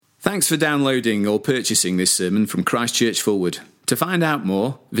Thanks for downloading or purchasing this sermon from Christ Church Fulwood. To find out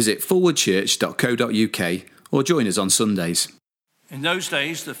more, visit fulwoodchurch.co.uk or join us on Sundays. In those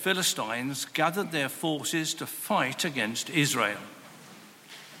days, the Philistines gathered their forces to fight against Israel.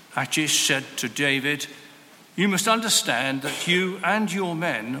 Achish said to David, "You must understand that you and your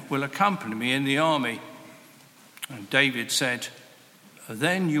men will accompany me in the army." And David said,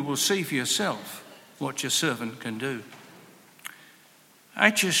 "Then you will see for yourself what your servant can do."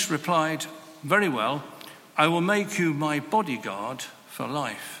 Achish replied, "Very well, I will make you my bodyguard for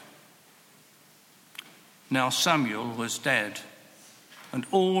life." Now Samuel was dead, and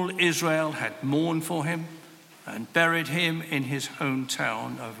all Israel had mourned for him and buried him in his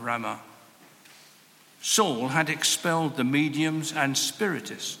hometown of Ramah. Saul had expelled the mediums and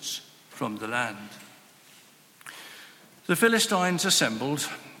spiritists from the land. The Philistines assembled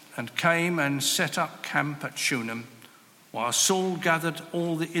and came and set up camp at Shunem, while Saul gathered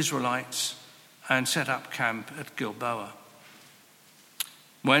all the Israelites and set up camp at Gilboa.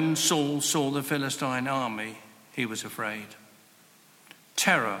 When Saul saw the Philistine army, he was afraid.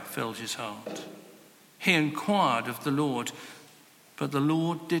 Terror filled his heart. He inquired of the Lord, but the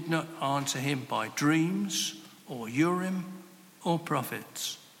Lord did not answer him by dreams or Urim or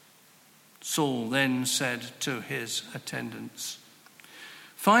prophets. Saul then said to his attendants,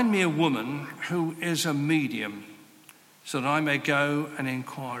 "Find me a woman who is a medium, so that I may go and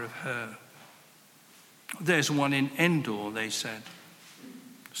inquire of her." "There's one in Endor," they said.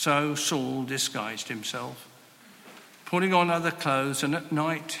 So Saul disguised himself, putting on other clothes, and at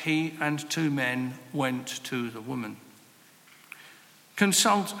night he and 2 men went to the woman.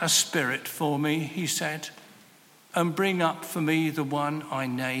 "Consult a spirit for me," he said, "and bring up for me the one I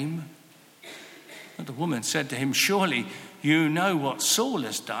name." And the woman said to him, "Surely you know what Saul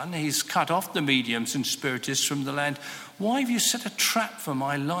has done. He's cut off the mediums and spiritists from the land. Why have you set a trap for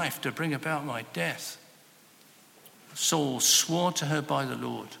my life to bring about my death?" Saul swore to her by the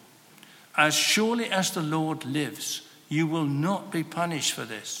Lord, "As surely as the Lord lives, you will not be punished for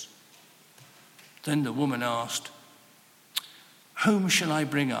this." Then the woman asked, "Whom shall I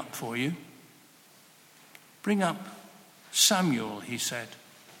bring up for you?" "Bring up Samuel," he said.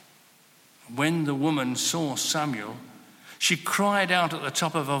 When the woman saw Samuel, she cried out at the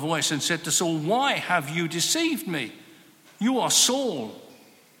top of her voice and said to Saul, "Why have you deceived me? You are Saul."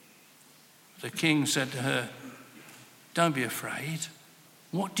 The king said to her, "Don't be afraid.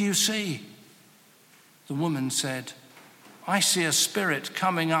 What do you see?" The woman said, "I see a spirit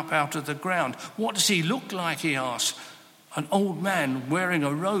coming up out of the ground." "What does he look like?" he asked. "An old man wearing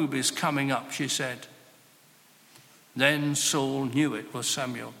a robe is coming up," she said. Then Saul knew it was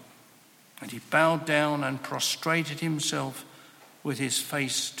Samuel, and he bowed down and prostrated himself with his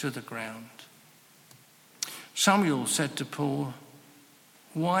face to the ground. Samuel said to Saul,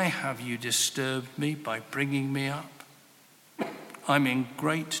 "Why have you disturbed me by bringing me up?" "I'm in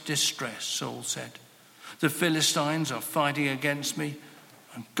great distress," Saul said. "The Philistines are fighting against me,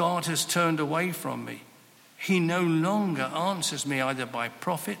 and God has turned away from me. He no longer answers me either by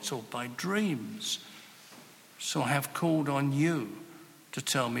prophets or by dreams. So I have called on you to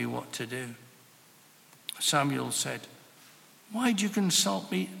tell me what to do." Samuel said, "Why do you consult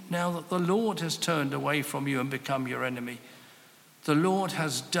me now that the Lord has turned away from you and become your enemy? The Lord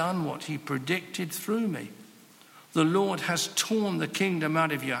has done what he predicted through me. The Lord has torn the kingdom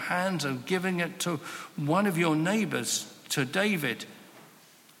out of your hands and given it to one of your neighbors, to David.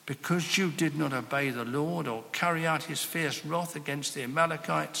 Because you did not obey the Lord or carry out his fierce wrath against the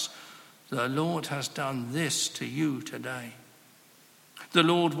Amalekites, the Lord has done this to you today. The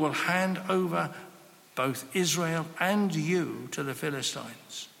Lord will hand over both Israel and you to the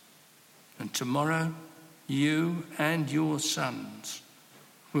Philistines. And tomorrow you and your sons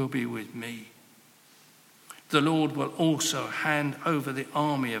will be with me. The Lord will also hand over the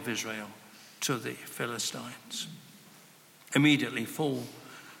army of Israel to the Philistines." Immediately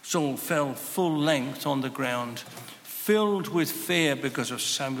Saul fell full length on the ground, filled with fear because of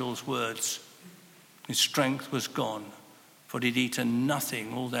Samuel's words. His strength was gone, for he'd eaten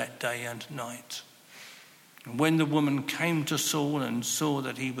nothing all that day and night. And when the woman came to Saul and saw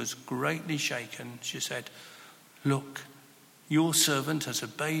that he was greatly shaken, she said, "Look, your servant has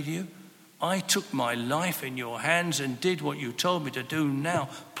obeyed you. I took my life in your hands and did what you told me to do. Now,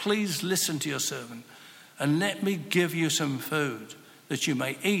 please listen to your servant and let me give you some food that you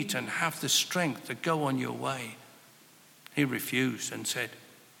may eat and have the strength to go on your way." He refused and said,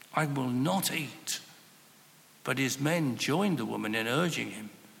 "I will not eat." But his men joined the woman in urging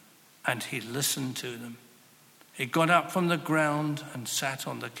him, and he listened to them. He got up from the ground and sat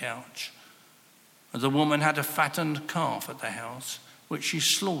on the couch. The woman had a fattened calf at the house, which she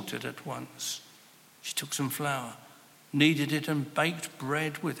slaughtered at once. She took some flour, kneaded it, and baked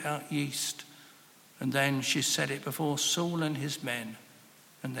bread without yeast. And then she set it before Saul and his men,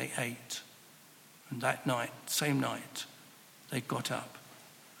 and they ate. And that night, same night, they got up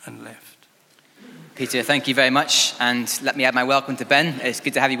and left. Peter, thank you very much. And let me add my welcome to Ben. It's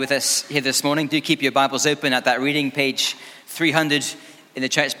good to have you with us here this morning. Do keep your Bibles open at that reading, page 300 in the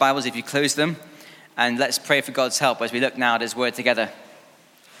church Bibles if you close them. And let's pray for God's help as we look now at his word together.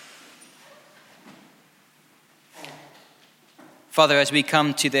 Father, as we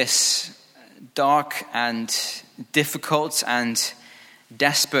come to this dark and difficult and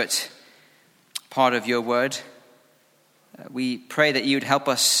desperate part of your word, we pray that you would help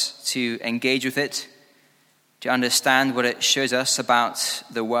us to engage with it, to understand what it shows us about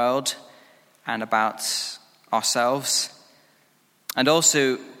the world and about ourselves. And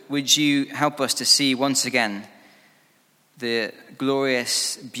also, would you help us to see once again the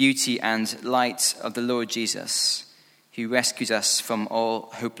glorious beauty and light of the Lord Jesus, who rescues us from all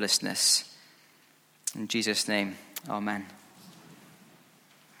hopelessness. In Jesus' name, amen.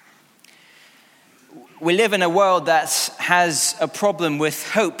 We live in a world that has a problem with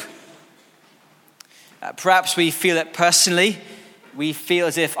hope. Perhaps we feel it personally. We feel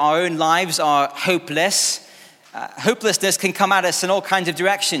as if our own lives are hopeless. Hopelessness can come at us in all kinds of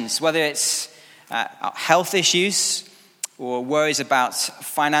directions, whether it's health issues or worries about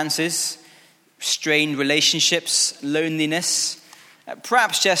finances, strained relationships, loneliness,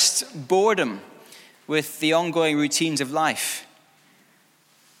 perhaps just boredom with the ongoing routines of life.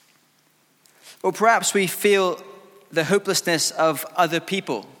 Or perhaps we feel the hopelessness of other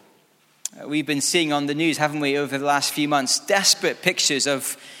people. We've been seeing on the news, haven't we, over the last few months, desperate pictures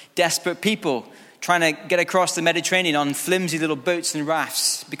of desperate people trying to get across the Mediterranean on flimsy little boats and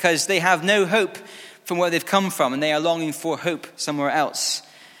rafts because they have no hope from where they've come from and they are longing for hope somewhere else.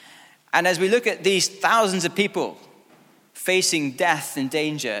 And as we look at these thousands of people facing death and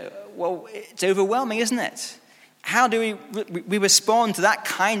danger, well, it's overwhelming, isn't it? How do we respond to that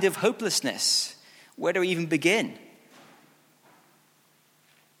kind of hopelessness? Where do we even begin?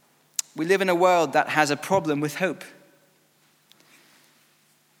 We live in a world that has a problem with hope.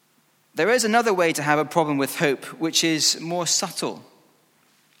 There is another way to have a problem with hope, which is more subtle.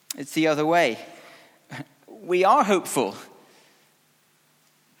 It's the other way. We are hopeful,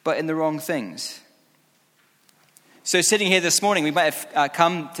 but in the wrong things. So sitting here this morning, we might have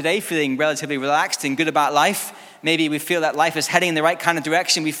come today feeling relatively relaxed and good about life. Maybe we feel that life is heading in the right kind of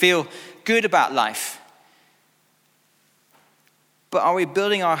direction. We feel good about life. But are we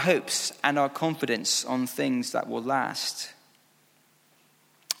building our hopes and our confidence on things that will last?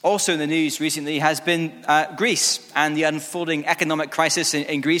 Also in the news recently has been Greece and the unfolding economic crisis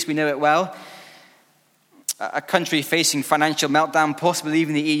in Greece. We know it well. A country facing financial meltdown, possibly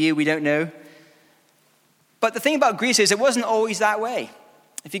leaving the EU, we don't know. But the thing about Greece is it wasn't always that way.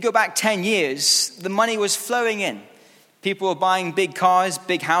 If you go back 10 years, the money was flowing in. People were buying big cars,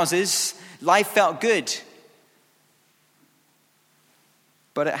 big houses. Life felt good.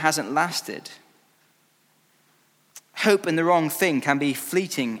 But it hasn't lasted. Hope in the wrong thing can be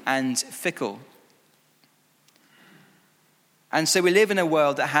fleeting and fickle. And so we live in a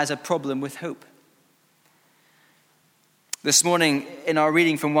world that has a problem with hope. This morning, in our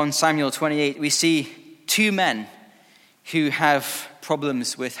reading from 1 Samuel 28, we see two men who have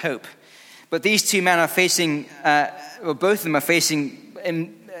problems with hope. But these two men are facing, both of them are facing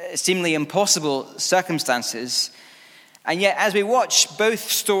seemingly impossible circumstances. And yet, as we watch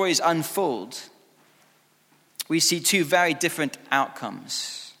both stories unfold, we see two very different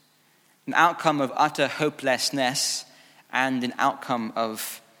outcomes. An outcome of utter hopelessness and an outcome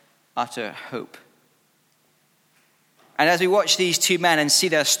of utter hope. And as we watch these two men and see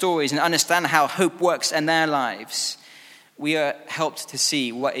their stories and understand how hope works in their lives, we are helped to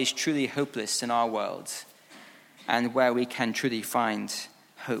see what is truly hopeless in our world and where we can truly find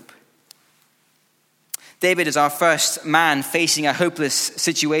hope. David is our first man facing a hopeless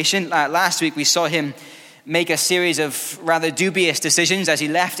situation. Last week we saw him make a series of rather dubious decisions as he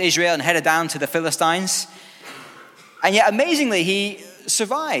left Israel and headed down to the Philistines. And yet amazingly he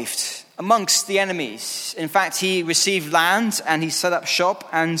survived amongst the enemies. In fact, he received land and he set up shop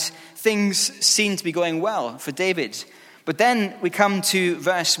and things seemed to be going well for David. But then we come to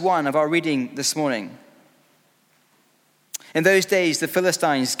verse 1 of our reading this morning. In those days, the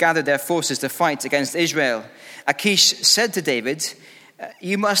Philistines gathered their forces to fight against Israel. Achish said to David,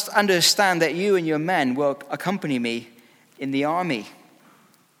 "You must understand that you and your men will accompany me in the army."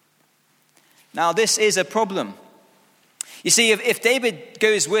 Now, this is a problem. You see, if David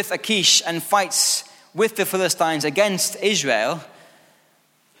goes with Achish and fights with the Philistines against Israel,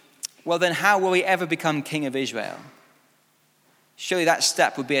 well then how will he ever become king of Israel? Surely that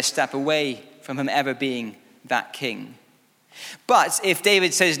step would be a step away from him ever being that king. But if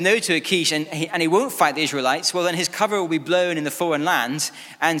David says no to Achish and he won't fight the Israelites, well then his cover will be blown in the foreign land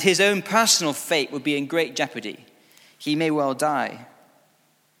and his own personal fate will be in great jeopardy. He may well die.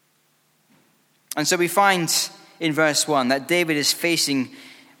 And so we find in verse 1 that David is facing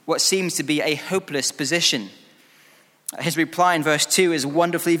what seems to be a hopeless position. His reply in verse 2 is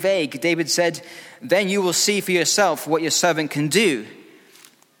wonderfully vague. David said, "Then you will see for yourself what your servant can do."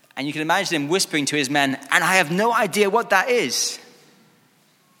 And you can imagine him whispering to his men, "And I have no idea what that is."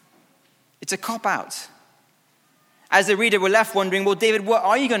 It's a cop-out. As the reader, we're left wondering, well, David, what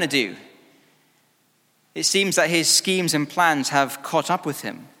are you going to do? It seems that his schemes and plans have caught up with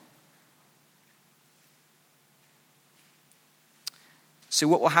him. So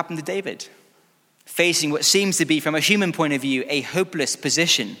what will happen to David, facing what seems to be, from a human point of view, a hopeless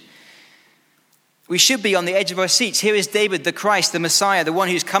position? We should be on the edge of our seats. Here is David, the Christ, the Messiah, the one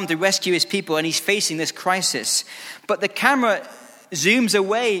who's come to rescue his people, and he's facing this crisis. But the camera zooms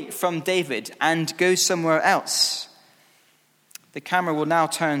away from David and goes somewhere else. The camera will now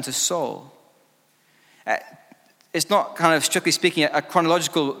turn to Saul. It's not, kind of strictly speaking, a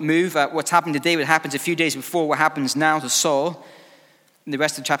chronological move. What's happened to David happens a few days before what happens now to Saul in the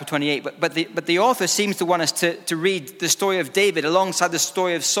rest of chapter 28. But the author seems to want us to read the story of David alongside the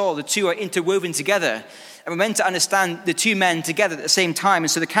story of Saul. The two are interwoven together. And we're meant to understand the two men together at the same time.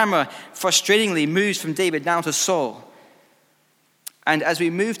 And so the camera frustratingly moves from David now to Saul. And as we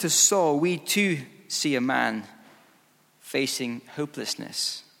move to Saul, we too see a man facing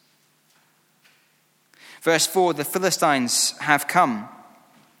hopelessness. Verse 4, the Philistines have come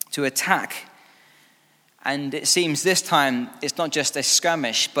to attack. And it seems this time it's not just a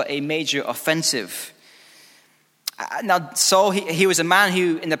skirmish, but a major offensive. Now, Saul, he was a man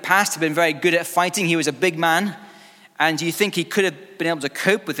who in the past had been very good at fighting. He was a big man. And you think he could have been able to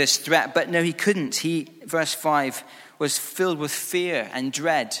cope with this threat, but no, he couldn't. He, verse 5, was filled with fear and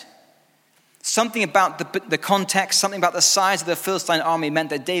dread. Something about the context, something about the size of the Philistine army meant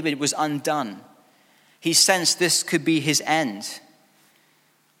that David was undone. He sensed this could be his end.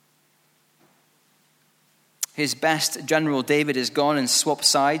 His best general, David, is gone and swapped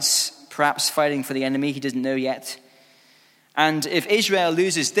sides, perhaps fighting for the enemy. He doesn't know yet. And if Israel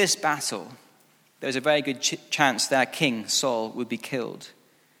loses this battle, there's a very good chance their king, Saul, would be killed.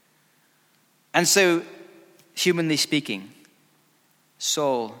 And so, humanly speaking,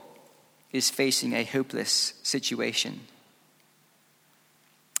 Saul is facing a hopeless situation.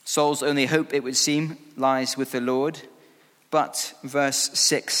 Saul's only hope, it would seem, lies with the Lord. But, verse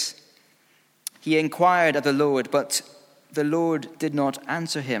 6, he inquired of the Lord, but the Lord did not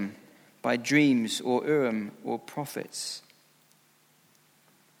answer him by dreams or Urim or prophets.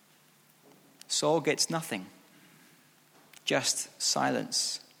 Saul gets nothing, just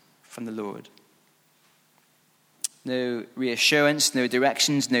silence from the Lord. No reassurance, no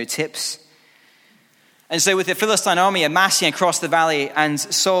directions, no tips. And so with the Philistine army amassing across the valley and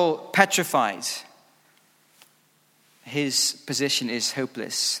Saul petrified, his position is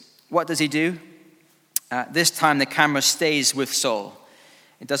hopeless. What does he do? This time the camera stays with Saul.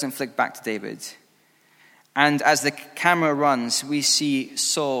 It doesn't flick back to David. And as the camera runs, we see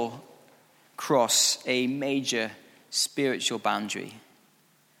Saul cross a major spiritual boundary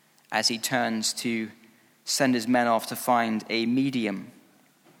as he turns to send his men off to find a medium.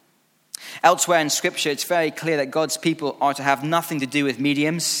 Elsewhere in Scripture, it's very clear that God's people are to have nothing to do with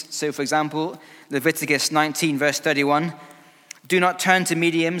mediums. So, for example, Leviticus 19, verse 31, "Do not turn to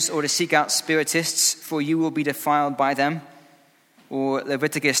mediums or to seek out spiritists, for you will be defiled by them." Or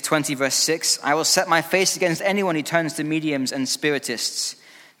Leviticus 20, verse 6, "I will set my face against anyone who turns to mediums and spiritists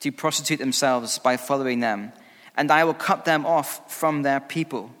to prostitute themselves by following them, and I will cut them off from their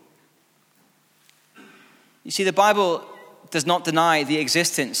people." You see, the Bible does not deny the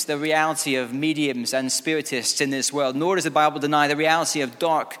existence, the reality of mediums and spiritists in this world, nor does the Bible deny the reality of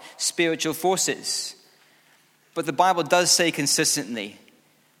dark spiritual forces. But the Bible does say consistently,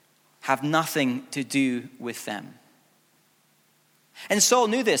 have nothing to do with them. And Saul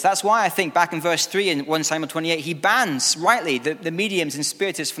knew this. That's why I think back in verse 3 in 1 Samuel 28, he bans rightly the mediums and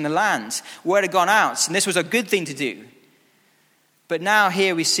spiritists from the land. Word had gone out, and this was a good thing to do. But now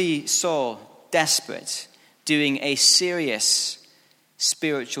here we see Saul, desperate, doing a serious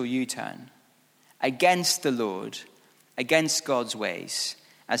spiritual U-turn against the Lord, against God's ways,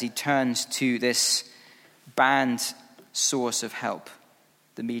 as he turns to this banned source of help,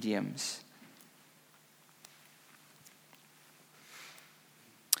 the mediums.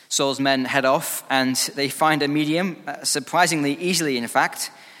 Saul's men head off and they find a medium, surprisingly easily in fact.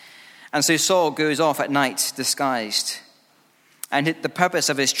 And so Saul goes off at night disguised. And the purpose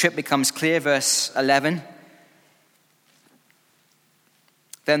of his trip becomes clear, verse 11.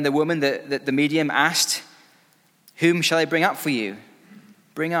 Then the woman, the medium, asked, "Whom shall I bring up for you?"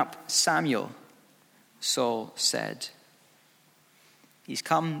 "Bring up Samuel," Saul said. He's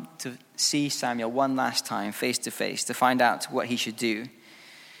come to see Samuel one last time, face to face, to find out what he should do.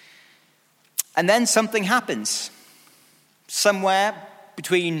 And then something happens. Somewhere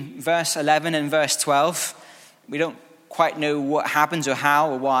between verse 11 and verse 12, we don't quite know what happens or how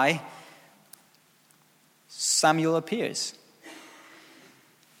or why, Samuel appears.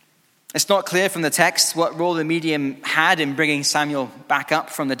 It's not clear from the text what role the medium had in bringing Samuel back up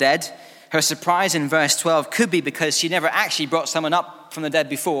from the dead. Her surprise in verse 12 could be because she never actually brought someone up from the dead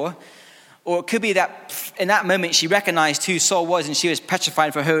before, or it could be that in that moment she recognized who Saul was and she was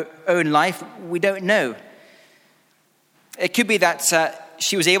petrified for her own life. We don't know. It could be that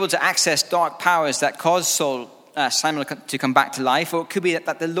she was able to access dark powers that caused Samuel to come back to life, or it could be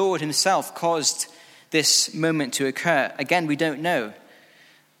that the Lord himself caused this moment to occur. Again, we don't know.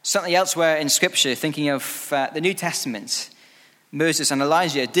 Certainly elsewhere in Scripture, thinking of the New Testament, Moses and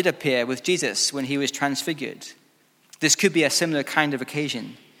Elijah did appear with Jesus when he was transfigured. This could be a similar kind of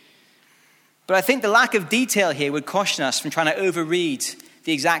occasion. But I think the lack of detail here would caution us from trying to overread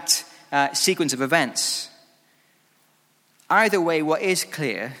the exact sequence of events. Either way, what is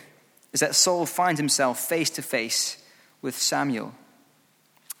clear is that Saul finds himself face to face with Samuel.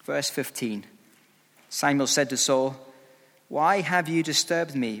 Verse 15, Samuel said to Saul, "Why have you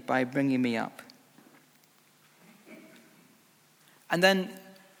disturbed me by bringing me up?" And then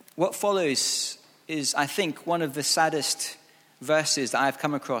what follows is, I think, one of the saddest verses that I've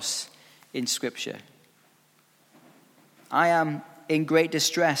come across in Scripture. "I am in great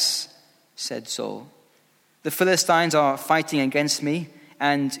distress," said Saul. "The Philistines are fighting against me,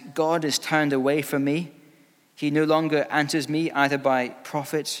 and God is turned away from me. He no longer answers me either by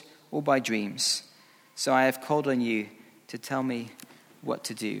prophet or by dreams. So I have called on you to tell me what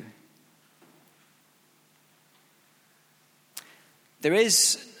to do." There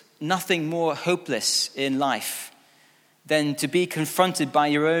is nothing more hopeless in life than to be confronted by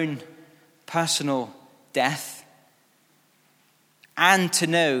your own personal death and to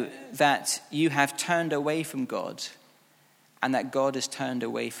know that you have turned away from God and that God has turned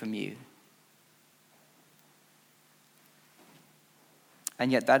away from you.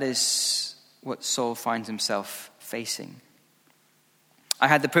 And yet that is what Saul finds himself facing. I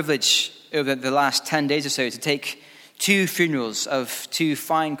had the privilege over the last 10 days or so to take 2 funerals of 2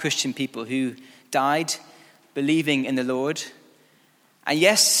 fine Christian people who died believing in the Lord. And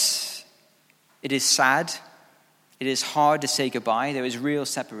yes, it is sad. It is hard to say goodbye. There is real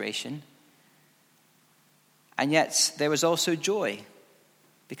separation. And yet there was also joy,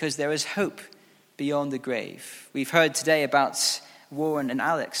 because there is hope beyond the grave. We've heard today about Warren and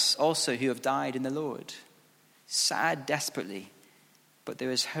Alex also, who have died in the Lord. Sad desperately, but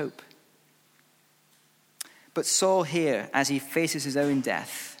there is hope. But Saul here, as he faces his own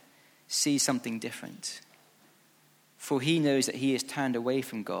death, sees something different. For he knows that he is turned away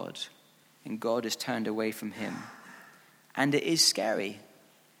from God, and God is turned away from him. And it is scary.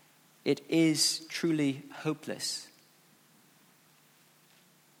 It is truly hopeless.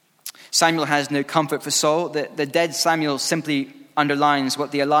 Samuel has no comfort for Saul. The dead Samuel simply underlines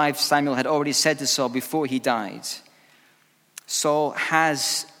what the alive Samuel had already said to Saul before he died. Saul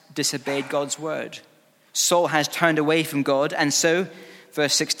has disobeyed God's word. Saul has turned away from God, and so,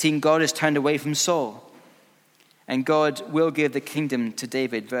 verse 16, God has turned away from Saul. And God will give the kingdom to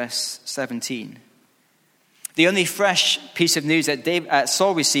David, verse 17. The only fresh piece of news that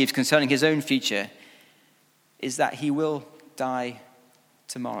Saul receives concerning his own future is that he will die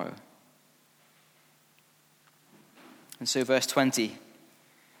tomorrow. And so verse 20,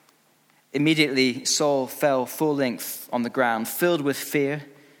 immediately Saul fell full length on the ground, filled with fear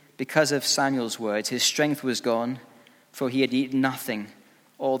because of Samuel's words. His strength was gone, for he had eaten nothing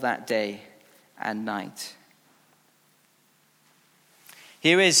all that day and night.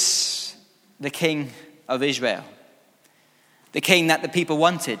 Here is the king of Israel, the king that the people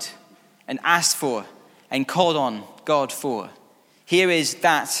wanted and asked for and called on God for. Here is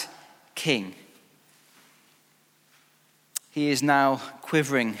that king. He is now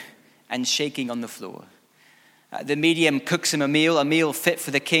quivering and shaking on the floor. The medium cooks him a meal fit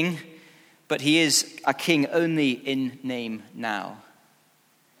for the king, but he is a king only in name now.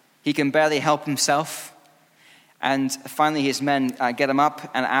 He can barely help himself. And finally his men get him up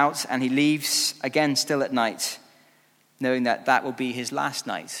and out, and he leaves again still at night, knowing that that will be his last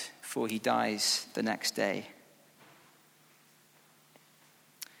night before he dies the next day.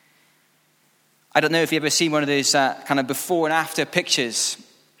 I don't know if you've ever seen one of those kind of before and after pictures.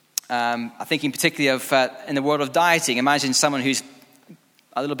 I'm thinking particularly of in the world of dieting. Imagine someone who's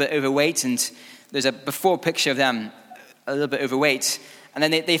a little bit overweight, and there's a before picture of them a little bit overweight. And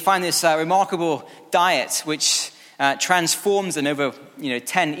then they find this remarkable diet which transforms them over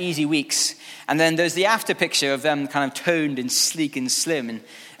 10 easy weeks. And then there's the after picture of them kind of toned and sleek and slim. And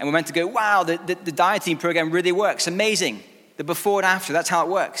we're meant to go, wow, the dieting program really works. Amazing. The before and after, that's how it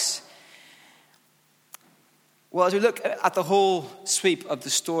works. Well, as we look at the whole sweep of the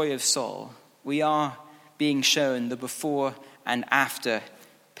story of Saul, we are being shown the before and after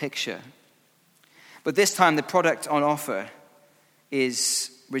picture. But this time, the product on offer is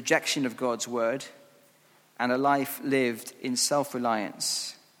rejection of God's word and a life lived in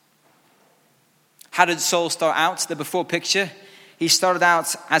self-reliance. How did Saul start out, the before picture? He started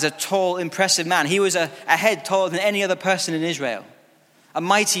out as a tall, impressive man. He was a head taller than any other person in Israel. A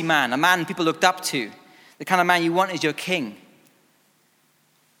mighty man, a man people looked up to. The kind of man you want as your king.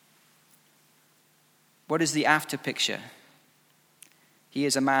 What is the after picture? He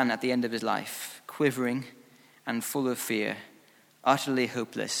is a man at the end of his life, quivering and full of fear, utterly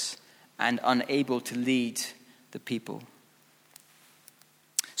hopeless and unable to lead the people.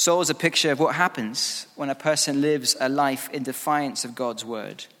 Saul is a picture of what happens when a person lives a life in defiance of God's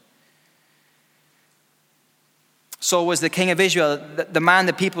word. Saul was the king of Israel, the man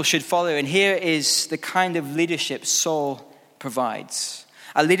the people should follow. And here is the kind of leadership Saul provides.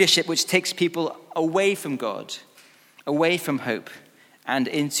 A leadership which takes people away from God, away from hope, and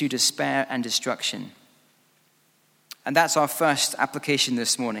into despair and destruction. And that's our first application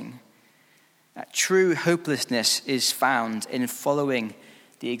this morning. True hopelessness is found in following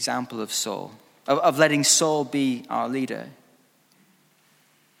the example of Saul, of letting Saul be our leader.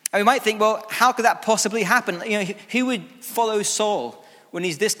 And we might think, well, how could that possibly happen? Who would follow Saul when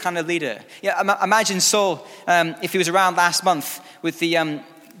he's this kind of leader? Imagine Saul, if he was around last month with the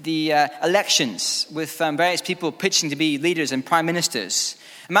elections, with various people pitching to be leaders and prime ministers.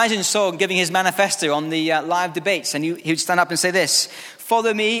 Imagine Saul giving his manifesto on the live debates, and he would stand up and say this: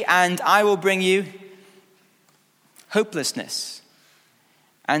 "Follow me, and I will bring you hopelessness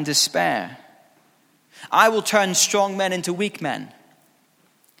and despair. I will turn strong men into weak men.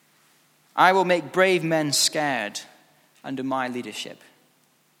 I will make brave men scared under my leadership."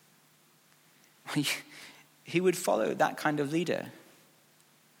 He would follow that kind of leader.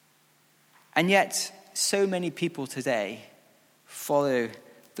 And yet, so many people today follow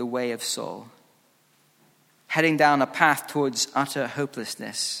the way of Saul, heading down a path towards utter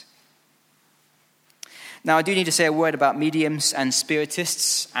hopelessness. Now, I do need to say a word about mediums and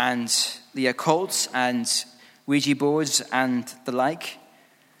spiritists and the occult and Ouija boards and the like.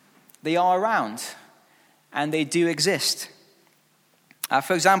 They are around, and they do exist.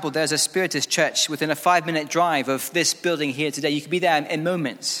 For example, there's a spiritist church within a 5-minute drive of this building here today. You could be there in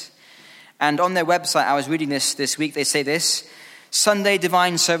moments. And on their website, I was reading this week, they say this: Sunday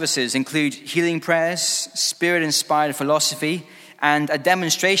divine services include healing prayers, spirit-inspired philosophy, and a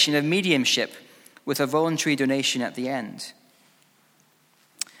demonstration of mediumship with a voluntary donation at the end.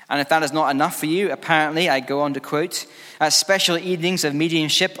 And if that is not enough for you, apparently, I go on to quote, special evenings of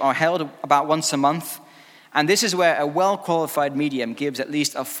mediumship are held about once a month, and this is where a well-qualified medium gives at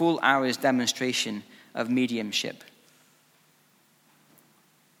least a full hour's demonstration of mediumship.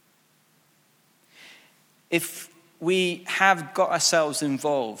 If we have got ourselves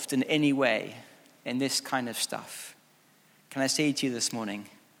involved in any way in this kind of stuff, can I say to you this morning,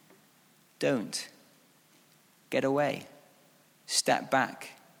 don't. Get away. Step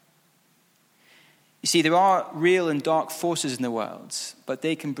back. You see, there are real and dark forces in the world, but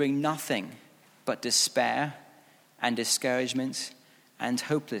they can bring nothing but despair and discouragement and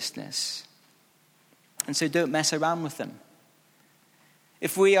hopelessness. And so don't mess around with them.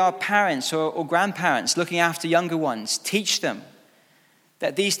 If we are parents or grandparents looking after younger ones, teach them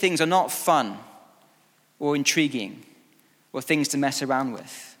that these things are not fun or intriguing or things to mess around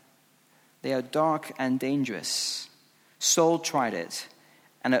with. They are dark and dangerous. Saul tried it,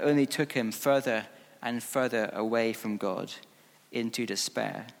 and it only took him further and further away from God into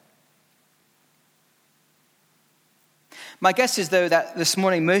despair. My guess is, though, that this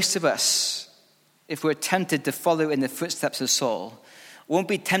morning most of us, if we're tempted to follow in the footsteps of Saul, won't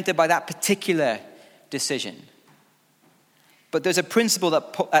be tempted by that particular decision. But there's a principle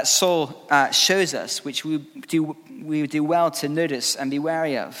that Saul shows us, which we do well to notice and be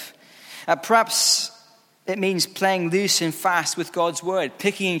wary of. Perhaps it means playing loose and fast with God's word,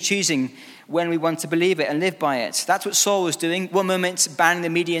 picking and choosing when we want to believe it and live by it. That's what Saul was doing. One moment banning the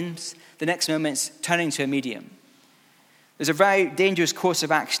mediums, the next moment turning to a medium. There's a very dangerous course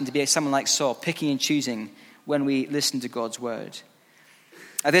of action to be someone like Saul, picking and choosing when we listen to God's word.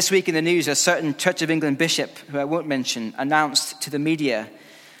 This week in the news, a certain Church of England bishop, who I won't mention, announced to the media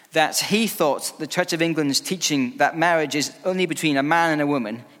that he thought the Church of England's teaching that marriage is only between a man and a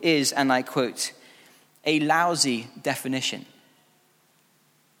woman is, and I quote, a lousy definition.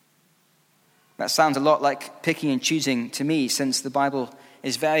 That sounds a lot like picking and choosing to me, since the Bible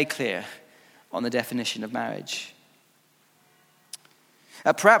is very clear on the definition of marriage.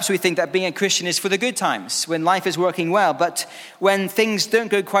 Perhaps we think that being a Christian is for the good times, when life is working well, but when things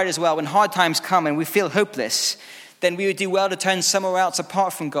don't go quite as well, when hard times come and we feel hopeless, then we would do well to turn somewhere else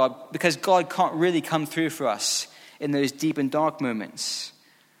apart from God, because God can't really come through for us in those deep and dark moments.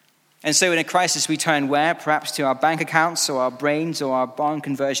 And so in a crisis, we turn where? Perhaps to our bank accounts or our brains or our barn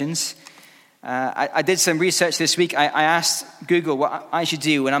conversions. I did some research this week. I asked Google what I should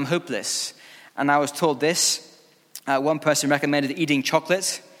do when I'm hopeless, and I was told this. One person recommended eating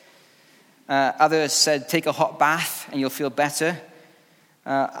chocolate. Others said take a hot bath and you'll feel better.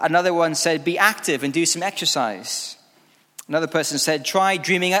 Another one said be active and do some exercise. Another person said try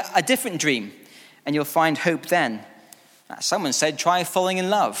dreaming a different dream and you'll find hope then. Someone said try falling in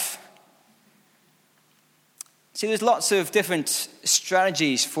love. See, there's lots of different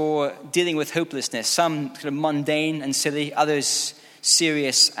strategies for dealing with hopelessness. Some kind of mundane and silly, others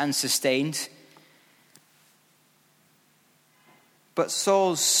serious and sustained. But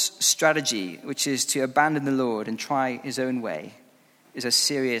Saul's strategy, which is to abandon the Lord and try his own way, is a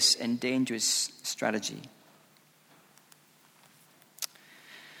serious and dangerous strategy.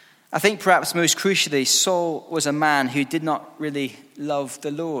 I think perhaps most crucially, Saul was a man who did not really love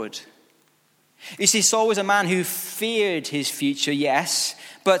the Lord. You see, Saul was a man who feared his future, yes,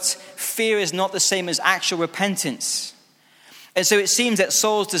 but fear is not the same as actual repentance. And so it seems that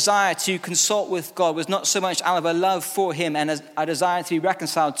Saul's desire to consult with God was not so much out of a love for him and a desire to be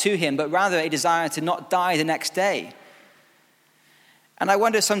reconciled to him, but rather a desire to not die the next day. And I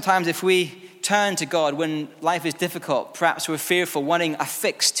wonder sometimes if we turn to God when life is difficult, perhaps we're fearful, wanting a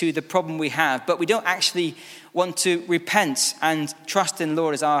fix to the problem we have, but we don't actually want to repent and trust in the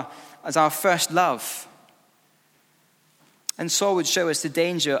Lord as our first love. And Saul would show us the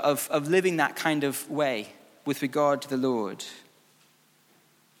danger of living that kind of way with regard to the Lord.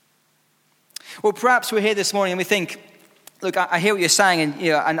 Well, perhaps we're here this morning and we think, look, I hear what you're saying,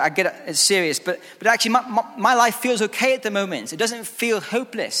 and I get it, it's serious, but actually my life feels okay at the moment. It doesn't feel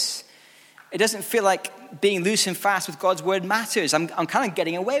hopeless. It doesn't feel like being loose and fast with God's word matters. I'm kind of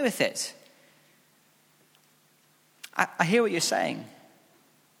getting away with it. I hear what you're saying.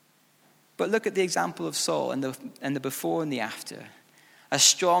 But look at the example of Saul and the before and the after. A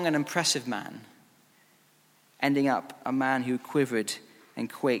strong and impressive man, ending up a man who quivered and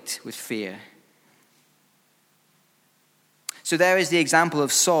quaked with fear. So there is the example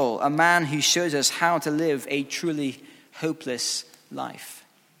of Saul, a man who shows us how to live a truly hopeless life.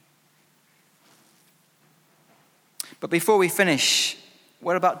 But before we finish,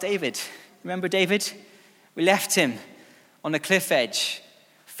 what about David? Remember David? We left him on a cliff edge,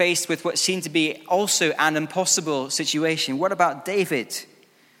 faced with what seemed to be also an impossible situation. What about David?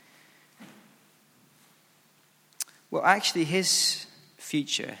 Well, actually, his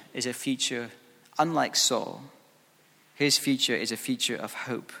future is a future unlike Saul. His future is a future of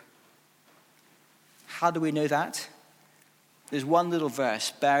hope. How do we know that? There's one little verse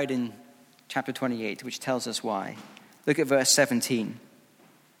buried in chapter 28 which tells us why. Look at verse 17.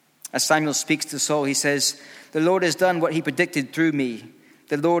 As Samuel speaks to Saul, he says, "The Lord has done what he predicted through me.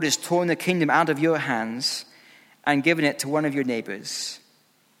 The Lord has torn the kingdom out of your hands and given it to one of your neighbors,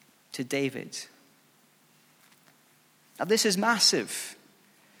 to David." Now this is massive,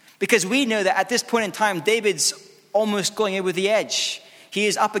 because we know that at this point in time, David's almost going over the edge. He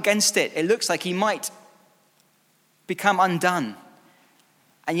is up against it. It looks like he might become undone.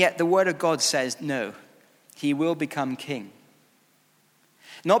 And yet the word of God says, no, he will become king.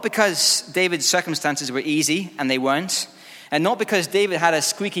 Not because David's circumstances were easy, and they weren't. And not because David had a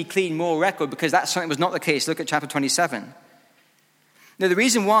squeaky clean moral record, because that certainly was not the case. Look at chapter 27. Now, the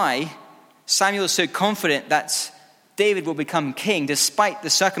reason why Samuel is so confident that David will become king despite the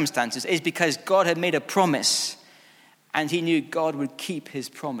circumstances is because God had made a promise, and he knew God would keep his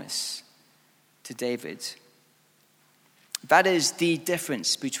promise to David. That is the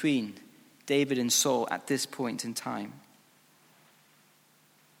difference between David and Saul at this point in time.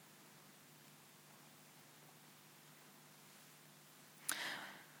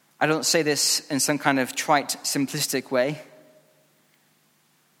 I don't say this in some kind of trite, simplistic way.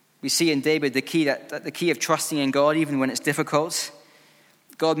 We see in David the key of trusting in God even when it's difficult.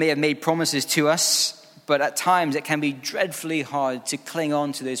 God may have made promises to us, but at times it can be dreadfully hard to cling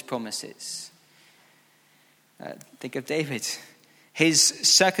on to those promises. Think of David. His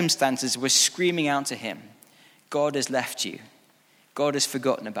circumstances were screaming out to him, God has left you. God has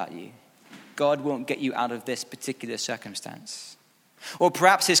forgotten about you. God won't get you out of this particular circumstance. Or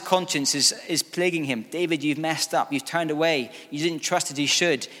perhaps his conscience is plaguing him. David, you've messed up. You've turned away. You didn't trust as you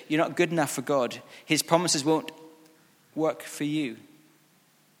should. You're not good enough for God. His promises won't work for you.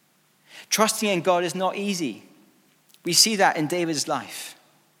 Trusting in God is not easy. We see that in David's life.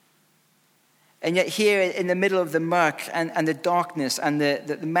 And yet here in the middle of the murk and the darkness and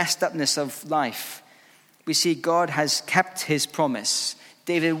the messed upness of life, we see God has kept his promise.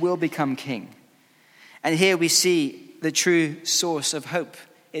 David will become king. And here we see the true source of hope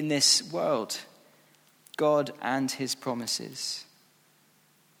in this world, God and his promises.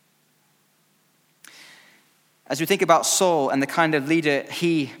 As we think about Saul and the kind of leader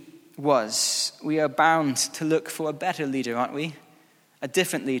he was, we are bound to look for a better leader, aren't we? A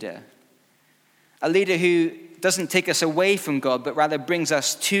different leader. A leader who doesn't take us away from God, but rather brings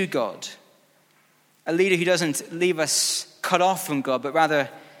us to God. A leader who doesn't leave us cut off from God, but rather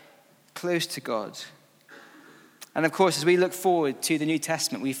close to God. And of course, as we look forward to the New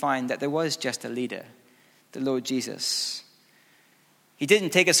Testament, we find that there was just a leader, the Lord Jesus. He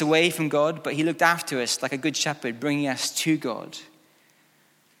didn't take us away from God, but he looked after us like a good shepherd, bringing us to God.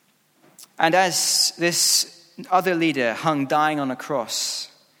 And as this other leader hung dying on a cross,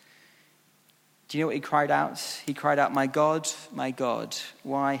 do you know what he cried out? He cried out, my God,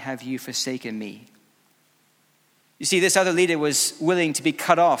 why have you forsaken me? You see, this other leader was willing to be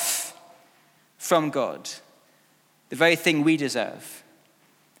cut off from God, the very thing we deserve,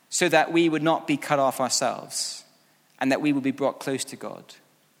 so that we would not be cut off ourselves and that we would be brought close to God.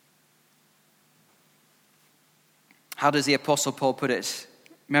 How does the Apostle Paul put it?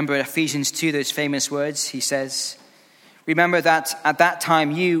 Remember Ephesians 2, those famous words. He says, remember that at that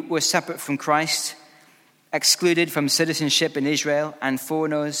time you were separate from Christ, excluded from citizenship in Israel and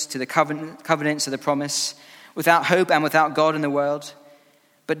foreigners to the covenants of the promise, without hope and without God in the world.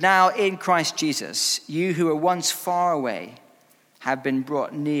 But now in Christ Jesus, you who were once far away have been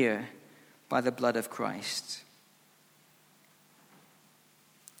brought near by the blood of Christ.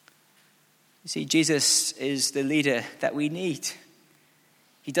 You see, Jesus is the leader that we need.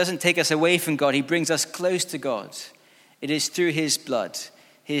 He doesn't take us away from God. He brings us close to God. It is through his blood,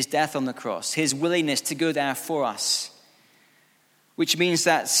 his death on the cross, his willingness to go there for us, which means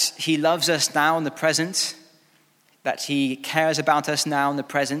that he loves us now in the present, that he cares about us now in the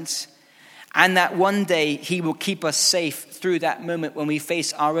present, and that one day he will keep us safe through that moment when we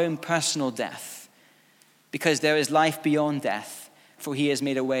face our own personal death, because there is life beyond death, for he has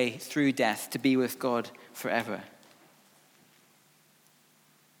made a way through death to be with God forever.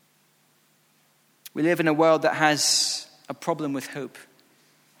 We live in a world that has a problem with hope.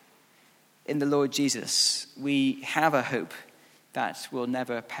 In the Lord Jesus, we have a hope that will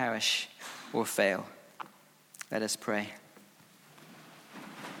never perish or fail. Let us pray.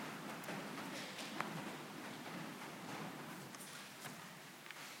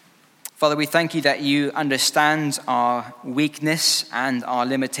 Father, we thank you that you understand our weakness and our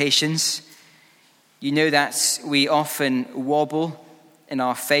limitations. You know that we often wobble in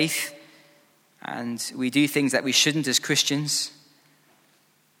our faith and we do things that we shouldn't as Christians.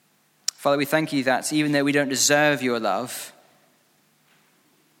 Father, we thank you that even though we don't deserve your love,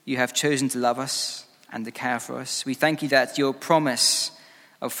 you have chosen to love us and to care for us. We thank you that your promise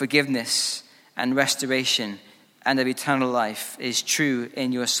of forgiveness and restoration and of eternal life is true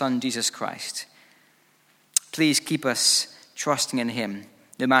in your Son, Jesus Christ. Please keep us trusting in him,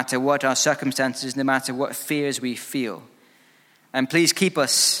 no matter what our circumstances, no matter what fears we feel. And please keep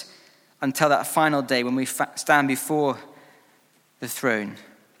us until that final day when we stand before the throne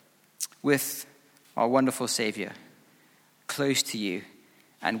with our wonderful Savior, close to you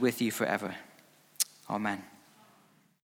and with you forever. Amen.